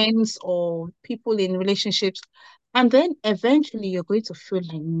friends, or people in relationships. And then eventually, you're going to feel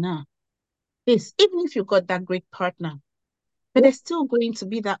like, nah, even if you got that great partner, but Oof. there's still going to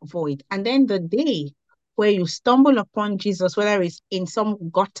be that void. And then the day where you stumble upon Jesus, whether it's in some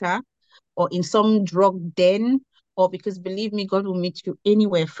gutter or in some drug den, or because believe me, God will meet you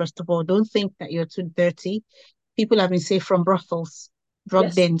anywhere, first of all. Don't think that you're too dirty. People have been saved from brothels, drug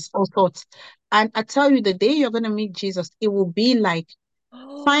Yes. dens, all sorts. And I tell you, the day you're going to meet Jesus, it will be like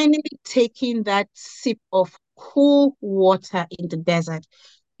Oh, finally taking that sip of cool water in the desert.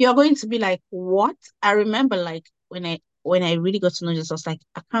 You're going to be like, what? I remember like when I really got to know Jesus, I was like,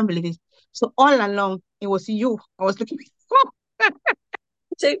 I can't believe it. So all along, it was you. I was looking for.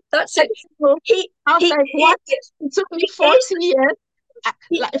 so that's I it. didn't know. I was like, He what? is It took me he is 40 years.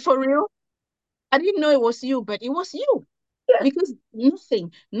 he, Like for real. I didn't know it was you, but it was you. yeah, Because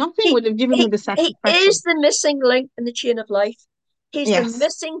nothing he would have given me he the he is satisfaction. the missing link in the chain of life. He's the Yes.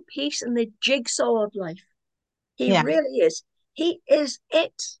 missing piece in the jigsaw of life. He Yeah. really is. He is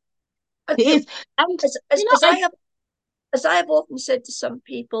it. And It is. And as I have often said to some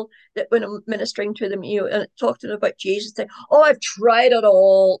people that when I'm ministering to them, and talk to them about Jesus, they, oh, I've tried it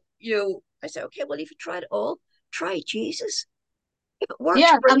all. I say, okay, well, if you tried it all, try Jesus. If it works,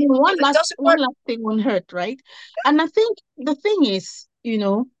 yeah, I mean, brilliant. If it doesn't one work, last thing won't hurt, right? And I think the thing is,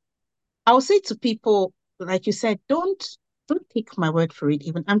 I will say to people, like you said, don't take my word for it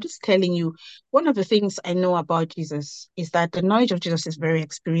even. I'm just telling you, one of the things I know about Jesus is that the knowledge of Jesus is very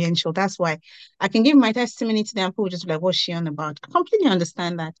experiential. That's why I can give my testimony to them. People will just be like, what's she on about? I completely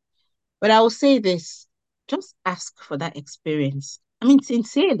understand that. But I will say this, just ask for that experience. I mean,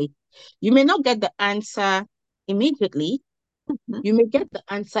 sincerely. You may not get the answer immediately. mhm, You may get the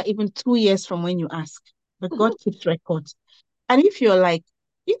answer even 2 years from when you ask, but mhm. God keeps records. And if you're like,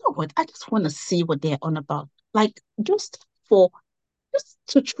 you know what, I just want to see what they're on about, like just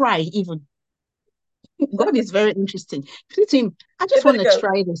to try, even God Exactly. is very interesting. Say to him, I just Give it want a to go.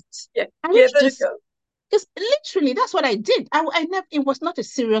 try this. Yeah, And give let's it a just go. because literally that's what I did. I never it was not a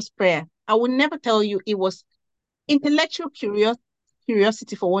serious prayer. I would never tell you it was intellectual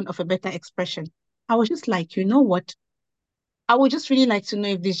curiosity for want of a better expression. I was just like, you know what? I would just really like to know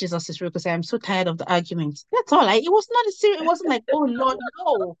if this Jesus is real because I am so tired of the arguments. That's all. It was not a serious, it wasn't like, oh Lord,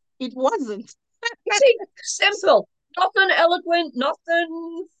 no, it wasn't. You see, So simple. Nothing eloquent,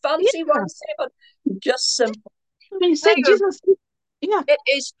 nothing fancy yeah. words, but just simple. I mean, Now, said Jesus, yeah. it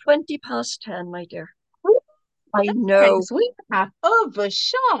is 20 past 10, my dear. Oh, I know, guys, we have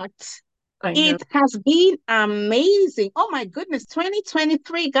overshot. I know. It has been amazing. Oh my goodness,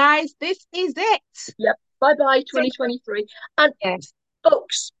 2023, guys, this is it. Yep. Bye bye, So, 2023. And yes,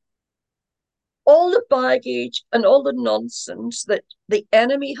 folks, all the baggage and all the nonsense that the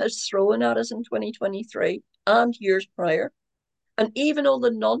enemy has thrown at us in 2023 and years prior, and even all the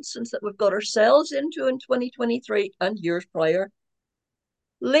nonsense that we've got ourselves into in 2023 and years prior,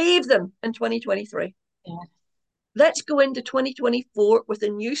 leave them in 2023. yes, Let's go into 2024 with a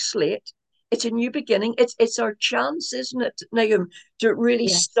new slate. It's a new beginning. It's our chance, isn't it, Naomi, to really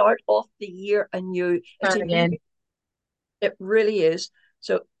yes. start off the year anew. It's Start a new, again. it really is.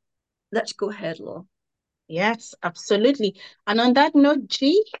 So let's go headlong. Yes, absolutely. And on that note,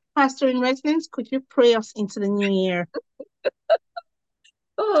 G, Pastor in Residence, could you pray us into the new year?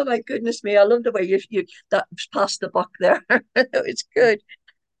 Oh my goodness me! I love the way you that passed the buck there. It's good.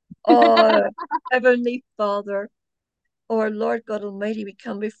 Oh, Heavenly Father, Our Lord God Almighty, we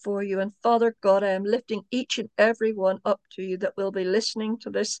come before you. And Father God, I am lifting each and every one up to you that will be listening to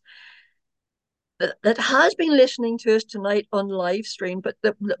this, that has been listening to us tonight on live stream, but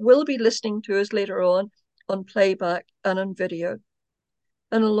that will be listening to us later on playback and on video.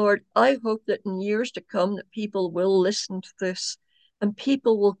 And Lord, I hope that in years to come that people will listen to this and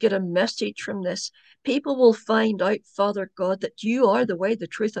people will get a message from this. People will find out, Father God, that you are the way, the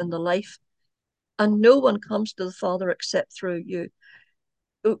truth, and the life. And no one comes to the Father except through you.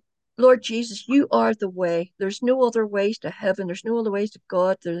 Oh, Lord Jesus, you are the way. There's no other ways to heaven. There's no other ways to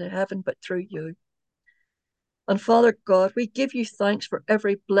God, to heaven, but through you. And Father God, we give you thanks for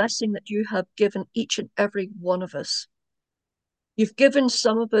every blessing that you have given each and every one of us. You've given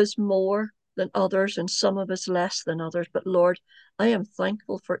some of us more than others and some of us less than others. But Lord, I am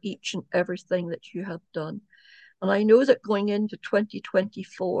thankful for each and everything that you have done. And I know that going into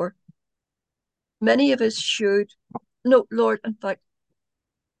 2024, many of us should, no, Lord, in fact,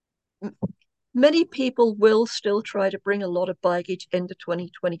 many people will still try to bring a lot of baggage into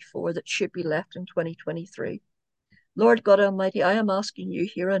 2024 that should be left in 2023. Lord God Almighty, I am asking you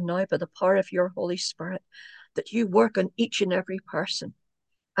here and now by the power of your Holy Spirit that you work on each and every person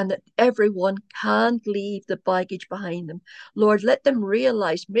and that everyone can leave the baggage behind them. Lord, let them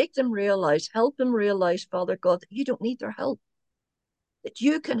realize, make them realize, help them realize, Father God, that you don't need their help, that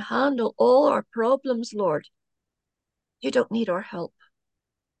you can handle all our problems, Lord. You don't need our help.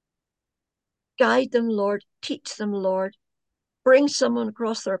 Guide them, Lord. Teach them, Lord. Bring someone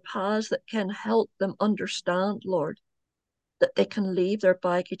across their paths that can help them understand, Lord, that they can leave their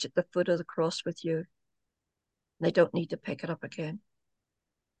baggage at the foot of the cross with you. They don't need to pick it up again.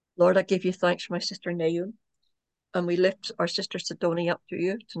 Lord, I give you thanks for my sister Naomi. And we lift our sister Sidonia up to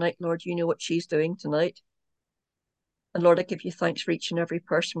you tonight, Lord. You know what she's doing tonight. And Lord, I give you thanks for each and every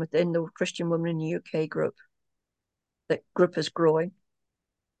person within the Christian Women in the UK group. That group is growing.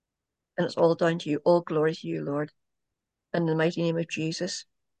 And it's all down to you. All glory to you, Lord. In the mighty name of Jesus,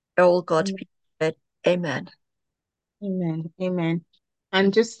 all God's Amen. people said, Amen. Amen. Amen.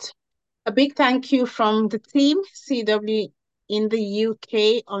 And just a big thank you from the team, CW in the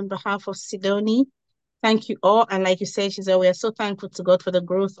UK, on behalf of Sidonie. Thank you all. And like you said, Giselle, we are so thankful to God for the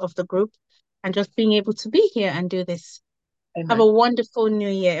growth of the group and just being able to be here and do this. Have a Amen. wonderful new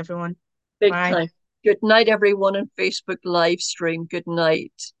year, everyone. Big Bye. time. Good night, everyone on Facebook live stream. Good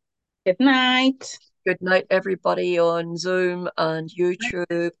night. Good night. Good night, everybody on Zoom and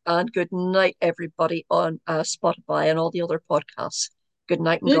YouTube. And good night, everybody on Spotify and all the other podcasts. Good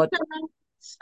night and God. Goodbye.